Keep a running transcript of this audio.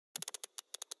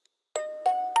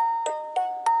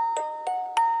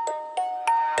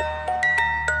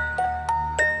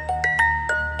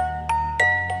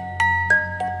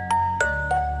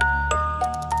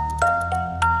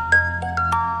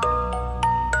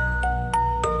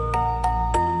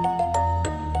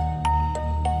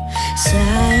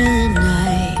Silent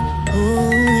night,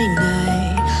 holy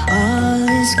night, all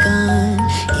is gone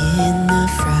in the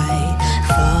fright.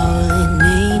 Fallen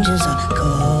angels are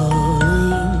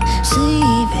calling,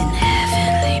 sleep in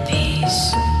heavenly peace.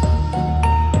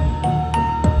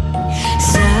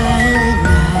 Silent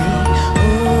night,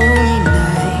 holy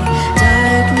night,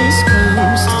 darkness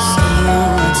comes to steal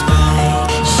what's bright.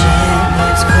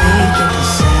 Shepherds quake at the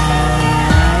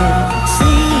sight,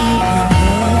 sleep in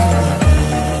heavenly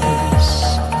peace.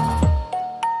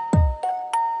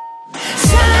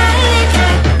 Silent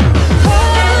night,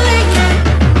 holy night,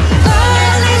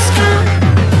 all is gone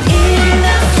in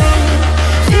the fright.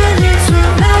 Feelings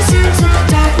will rise into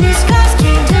darkness, God's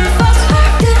kingdom falls.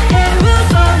 Hark the herald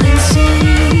falling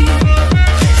city.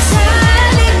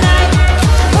 Silent night,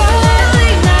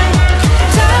 holy night,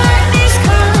 darkness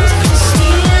comes to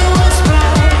steal what's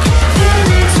bright.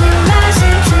 Feelings will rise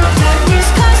into darkness,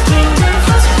 God's kingdom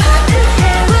falls. Hark the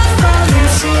herald falling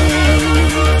city.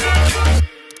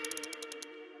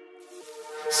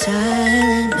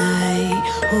 Silent night,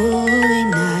 holy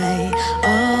night,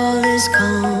 all is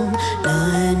calm,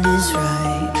 none is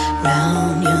right.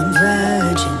 Round